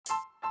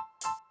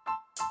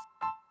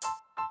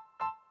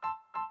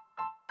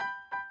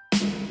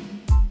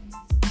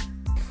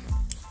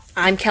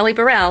I'm Kelly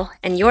Burrell,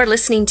 and you're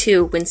listening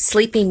to When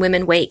Sleeping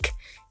Women Wake.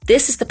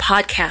 This is the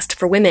podcast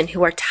for women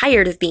who are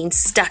tired of being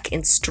stuck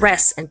in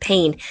stress and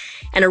pain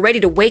and are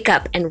ready to wake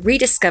up and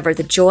rediscover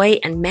the joy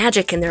and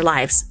magic in their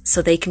lives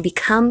so they can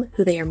become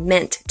who they are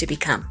meant to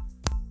become.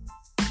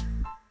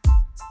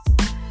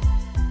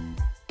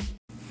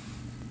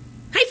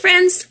 Hi,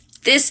 friends.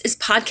 This is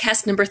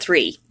podcast number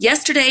 3.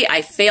 Yesterday,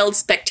 I failed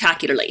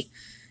spectacularly.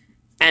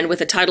 And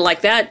with a title like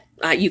that,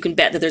 you can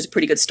bet that there's a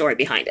pretty good story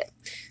behind it.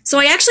 So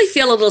I actually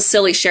feel a little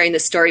silly sharing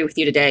this story with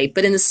you today,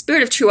 but in the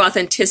spirit of true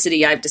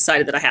authenticity, I've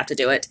decided that I have to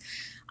do it.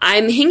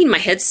 I'm hanging my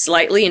head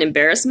slightly in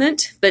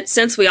embarrassment, but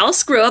since we all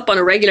screw up on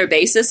a regular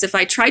basis, if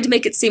I tried to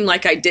make it seem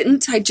like I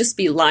didn't, I'd just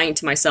be lying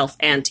to myself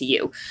and to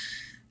you.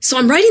 So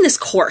I'm writing this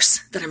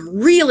course that I'm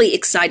really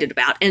excited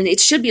about, and it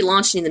should be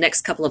launching in the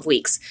next couple of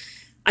weeks.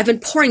 I've been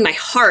pouring my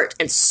heart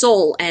and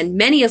soul and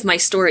many of my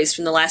stories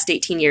from the last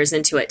 18 years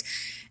into it.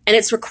 And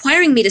it's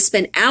requiring me to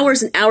spend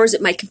hours and hours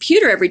at my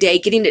computer every day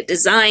getting it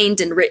designed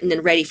and written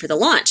and ready for the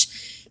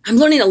launch. I'm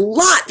learning a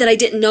lot that I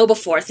didn't know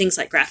before, things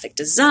like graphic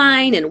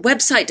design and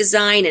website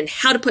design and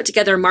how to put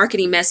together a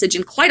marketing message.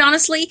 And quite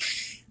honestly,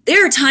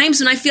 there are times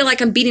when I feel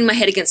like I'm beating my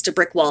head against a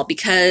brick wall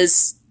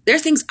because there are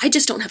things I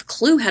just don't have a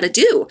clue how to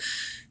do.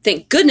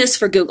 Thank goodness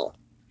for Google.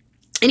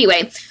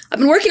 Anyway, I've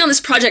been working on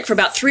this project for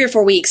about 3 or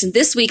 4 weeks, and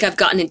this week I've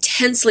gotten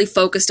intensely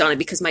focused on it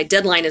because my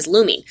deadline is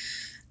looming.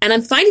 And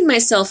I'm finding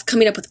myself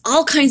coming up with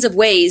all kinds of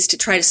ways to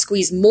try to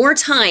squeeze more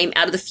time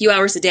out of the few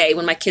hours a day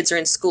when my kids are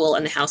in school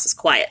and the house is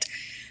quiet.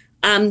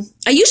 I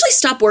usually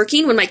stop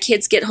working when my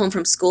kids get home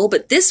from school,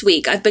 but this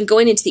week I've been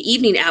going into the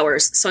evening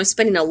hours, so I'm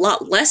spending a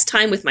lot less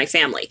time with my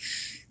family.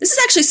 This is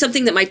actually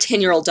something that my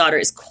 10-year-old daughter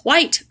is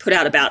quite put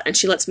out about, and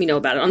she lets me know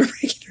about it on a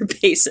regular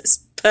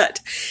basis. But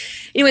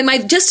anyway, my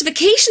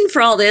justification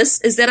for all this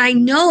is that I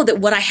know that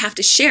what I have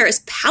to share is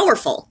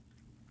powerful.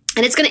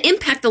 And it's going to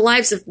impact the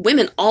lives of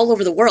women all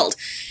over the world.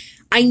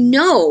 I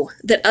know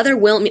that other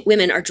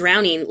women are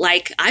drowning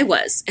like I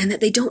was, and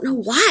that they don't know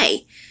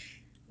why.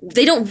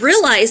 They don't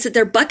realize that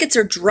their buckets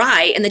are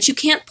dry and that you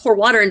can't pour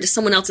water into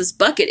someone else's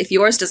bucket if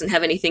yours doesn't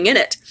have anything in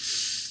it.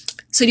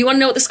 So do you want to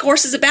know what this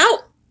course is about?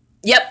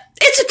 Yep,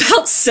 it's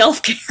about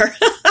self-care.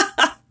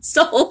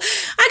 So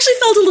I actually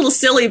felt a little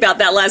silly about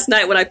that last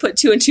night when I put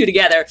 2 and 2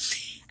 together.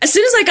 As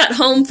soon as I got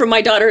home from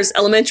my daughter's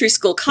elementary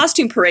school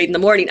costume parade in the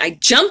morning, I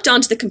jumped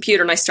onto the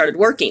computer and I started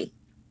working.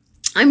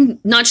 I'm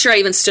not sure I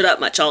even stood up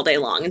much all day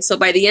long. And so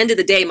by the end of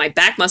the day, my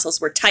back muscles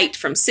were tight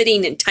from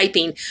sitting and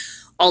typing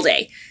all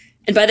day.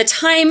 And by the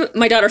time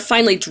my daughter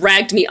finally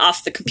dragged me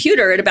off the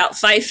computer at about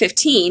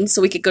 5:15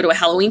 so we could go to a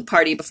Halloween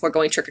party before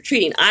going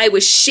trick-or-treating, I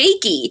was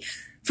shaky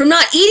from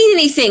not eating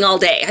anything all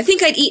day. I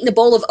think I'd eaten a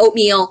bowl of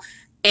oatmeal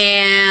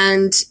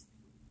and,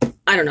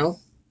 I don't know,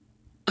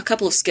 a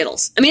couple of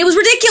Skittles. I mean, it was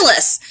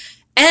ridiculous.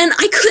 And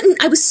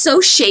I was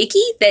so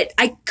shaky that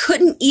I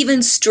couldn't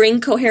even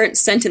string coherent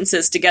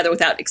sentences together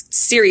without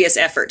serious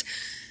effort.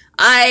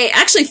 I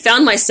actually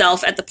found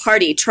myself at the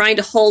party trying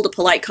to hold a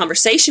polite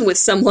conversation with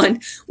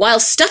someone while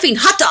stuffing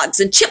hot dogs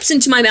and chips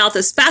into my mouth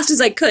as fast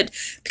as I could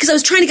because I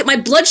was trying to get my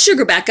blood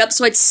sugar back up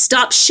so I'd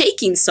stop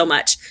shaking so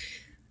much.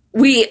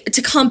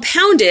 To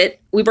compound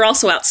it, we were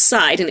also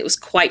outside and it was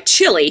quite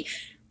chilly,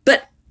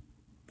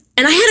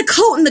 and I had a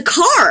coat in the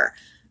car.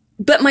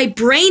 But my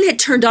brain had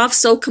turned off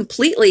so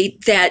completely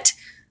that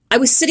I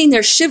was sitting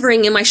there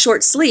shivering in my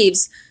short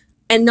sleeves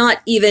and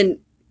not even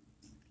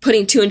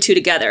putting 2 and 2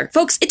 together.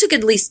 Folks, it took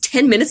at least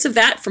 10 minutes of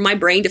that for my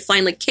brain to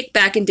finally kick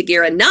back into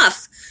gear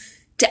enough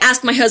to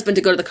ask my husband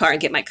to go to the car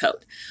and get my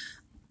coat.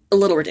 A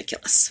little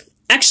ridiculous.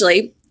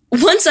 Actually,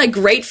 once I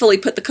gratefully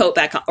put the coat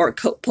back on,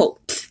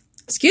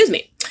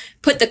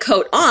 put the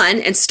coat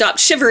on and stopped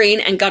shivering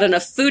and got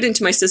enough food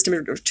into my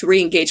system to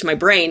re-engage my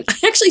brain, I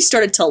actually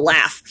started to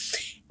laugh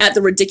at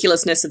the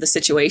ridiculousness of the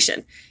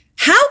situation.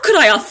 How could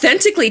I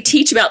authentically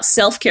teach about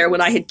self-care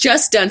when I had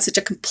just done such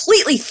a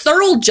completely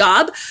thorough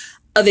job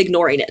of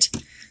ignoring it?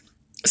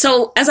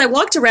 So as I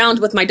walked around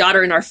with my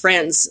daughter and our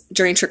friends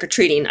during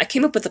trick-or-treating, I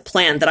came up with a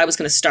plan that I was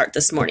going to start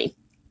this morning.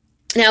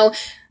 Now,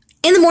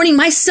 in the morning,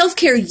 my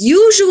self-care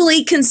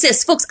usually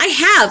consists, folks, I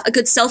have a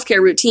good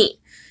self-care routine.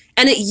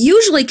 And it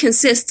usually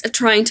consists of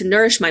trying to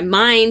nourish my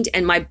mind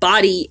and my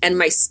body and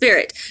my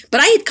spirit.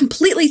 But I had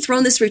completely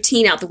thrown this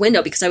routine out the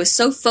window because I was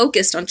so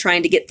focused on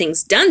trying to get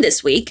things done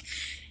this week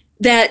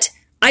that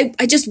I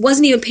just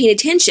wasn't even paying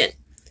attention.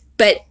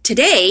 But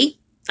today,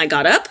 I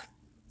got up.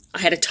 I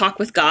had a talk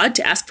with God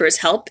to ask for his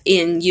help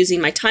in using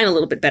my time a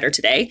little bit better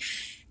today.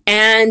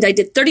 And I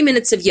did 30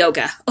 minutes of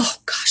yoga. Oh,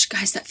 gosh,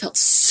 guys, that felt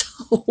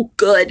so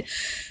good.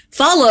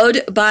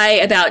 Followed by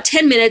about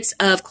 10 minutes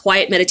of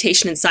quiet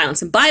meditation and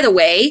silence. And by the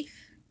way,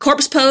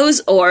 corpse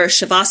pose, or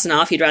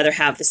Shavasana, if you'd rather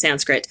have the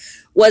Sanskrit,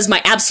 was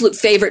my absolute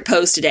favorite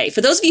pose today. For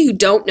those of you who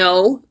don't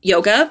know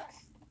yoga,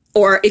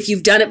 or if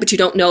you've done it but you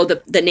don't know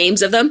the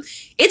names of them,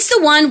 it's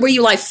the one where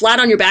you lie flat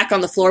on your back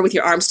on the floor with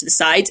your arms to the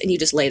sides and you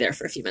just lay there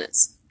for a few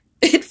minutes.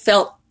 It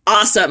felt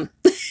awesome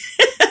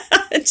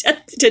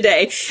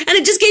today. And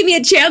it just gave me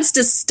a chance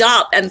to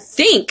stop and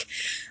think.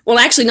 Well,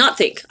 actually not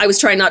think. I was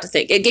trying not to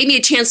think. It gave me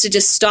a chance to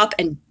just stop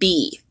and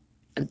be.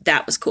 And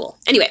that was cool.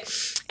 Anyway,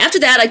 after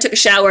that, I took a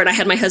shower and I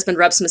had my husband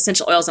rub some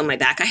essential oils on my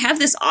back. I have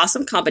this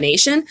awesome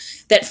combination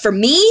that for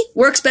me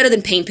works better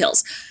than pain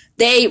pills.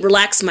 They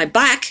relax my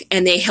back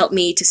and they help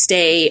me to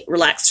stay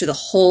relaxed through the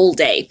whole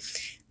day.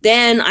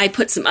 Then I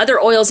put some other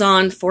oils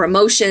on for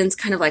emotions,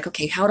 kind of like,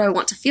 okay, how do I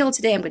want to feel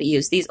today? I'm going to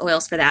use these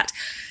oils for that.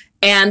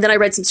 And then I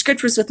read some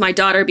scriptures with my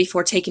daughter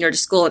before taking her to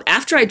school. And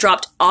after I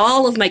dropped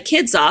all of my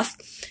kids off,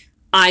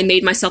 I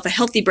made myself a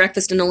healthy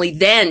breakfast, and only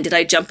then did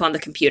I jump on the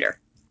computer.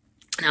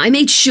 Now, I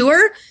made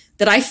sure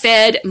that I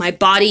fed my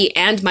body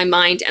and my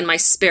mind and my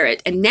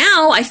spirit. And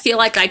now I feel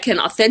like I can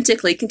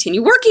authentically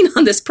continue working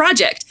on this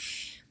project.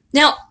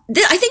 Now,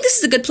 I think this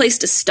is a good place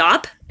to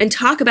stop and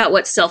talk about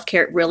what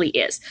self-care really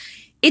is.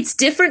 It's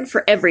different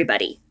for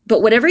everybody,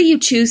 but whatever you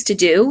choose to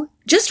do,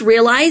 just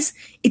realize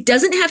it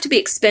doesn't have to be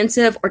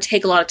expensive or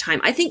take a lot of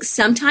time. I think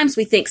sometimes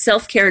we think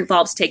self-care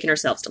involves taking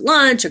ourselves to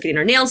lunch or getting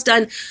our nails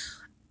done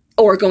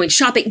or going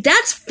shopping.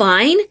 That's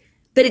fine,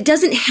 but it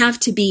doesn't have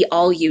to be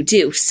all you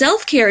do.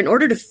 Self-care, in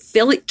order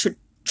to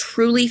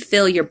truly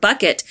fill your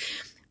bucket,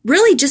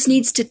 really just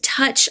needs to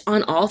touch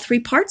on all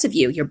three parts of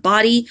you, your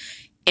body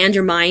and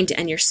your mind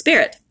and your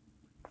spirit.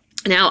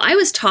 Now, I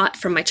was taught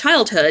from my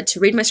childhood to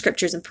read my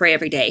scriptures and pray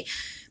every day,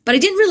 but I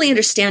didn't really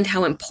understand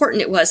how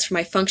important it was for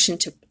my function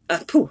to,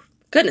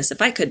 goodness,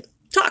 if I could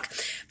talk,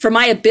 for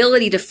my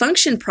ability to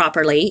function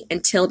properly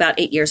until about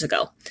 8 years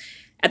ago.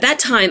 At that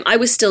time, I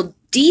was still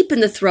deep in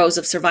the throes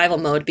of survival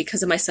mode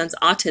because of my son's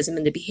autism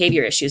and the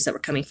behavior issues that were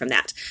coming from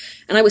that.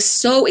 And I was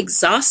so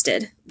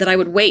exhausted that I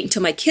would wait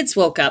until my kids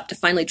woke up to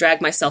finally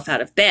drag myself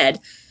out of bed,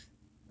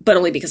 but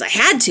only because I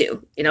had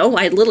to. You know,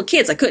 I had little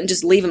kids. I couldn't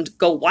just leave them to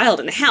go wild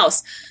in the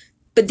house.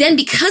 But then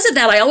because of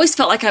that, I always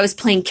felt like I was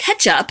playing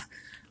catch up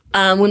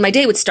when my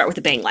day would start with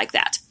a bang like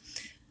that.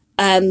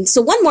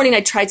 So one morning I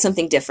tried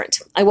something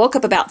different. I woke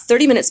up about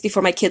 30 minutes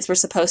before my kids were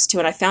supposed to,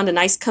 and I found a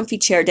nice comfy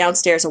chair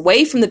downstairs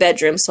away from the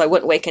bedroom so I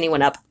wouldn't wake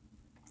anyone up.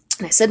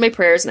 And I said my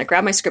prayers and I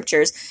grabbed my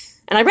scriptures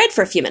and I read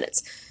for a few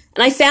minutes.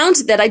 And I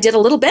found that I did a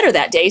little better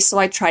that day, so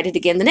I tried it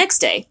again the next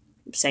day.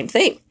 Same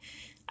thing.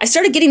 I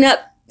started getting up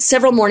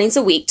several mornings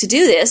a week to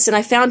do this, and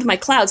I found my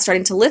clouds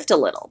starting to lift a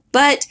little.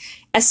 But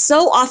as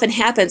so often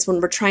happens when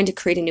we're trying to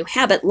create a new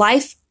habit,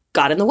 life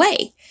got in the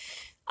way.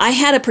 I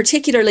had a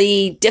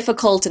particularly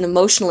difficult and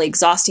emotionally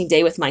exhausting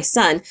day with my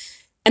son,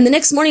 and the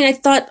next morning I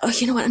thought, oh,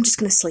 you know what, I'm just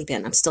going to sleep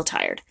in. I'm still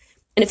tired.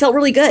 And it felt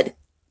really good.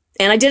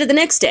 And I did it the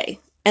next day,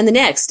 and the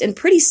next, and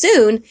pretty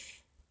soon,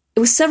 it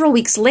was several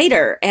weeks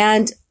later,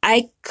 and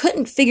I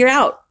couldn't figure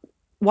out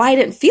why I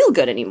didn't feel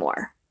good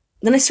anymore.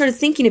 Then I started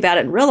thinking about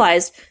it and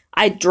realized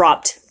I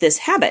dropped this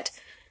habit.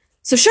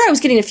 So sure, I was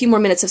getting a few more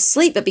minutes of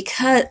sleep, but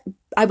because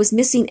I was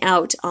missing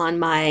out on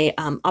my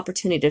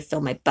opportunity to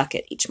fill my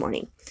bucket each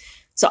morning.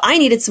 So I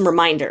needed some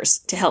reminders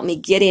to help me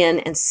get in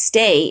and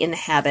stay in the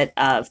habit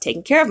of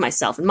taking care of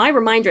myself. And my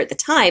reminder at the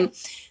time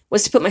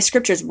was to put my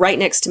scriptures right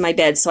next to my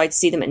bed so I'd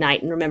see them at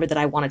night and remember that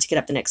I wanted to get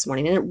up the next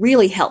morning. And it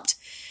really helped.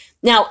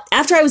 Now,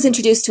 after I was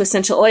introduced to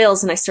essential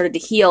oils and I started to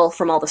heal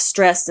from all the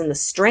stress and the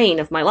strain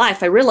of my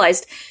life, I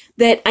realized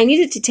that I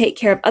needed to take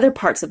care of other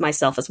parts of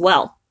myself as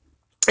well.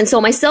 And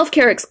so my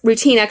self-care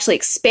routine actually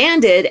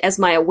expanded as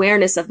my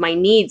awareness of my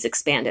needs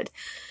expanded.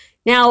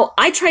 Now,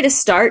 I try to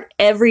start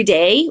every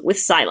day with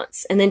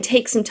silence and then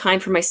take some time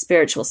for my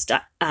spiritual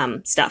stuff.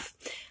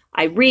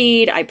 I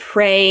read, I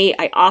pray,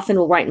 I often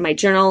will write in my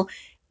journal.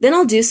 Then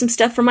I'll do some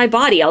stuff for my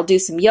body. I'll do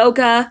some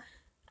yoga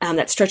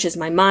that stretches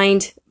my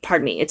mind.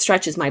 It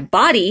stretches my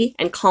body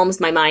and calms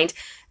my mind.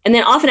 And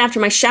then often after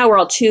my shower,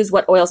 I'll choose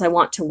what oils I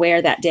want to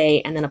wear that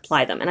day and then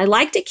apply them. And I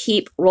like to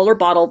keep roller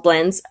bottle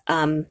blends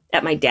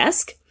at my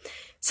desk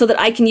so that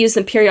I can use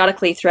them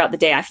periodically throughout the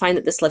day. I find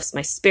that this lifts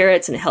my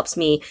spirits and it helps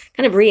me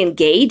kind of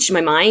re-engage my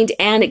mind,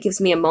 and it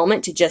gives me a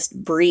moment to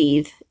just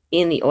breathe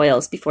in the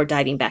oils before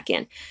diving back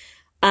in.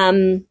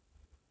 And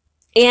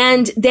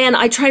then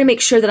I try to make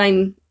sure that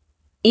I'm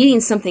eating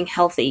something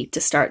healthy to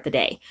start the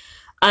day.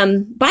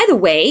 By the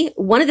way,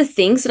 one of the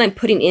things that I'm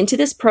putting into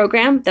this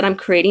program that I'm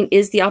creating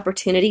is the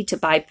opportunity to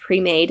buy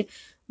pre-made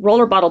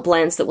roller bottle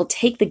blends that will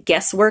take the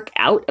guesswork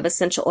out of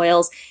essential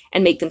oils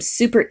and make them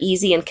super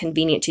easy and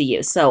convenient to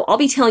use. So I'll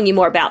be telling you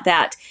more about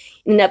that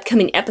in an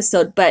upcoming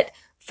episode. But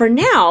for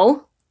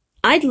now,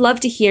 I'd love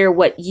to hear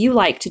what you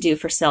like to do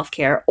for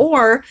self-care,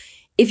 or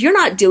if you're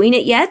not doing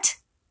it yet,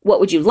 what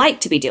would you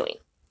like to be doing?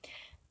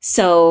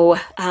 So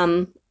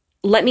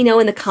let me know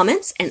in the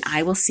comments, and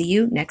I will see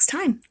you next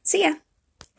time. See ya.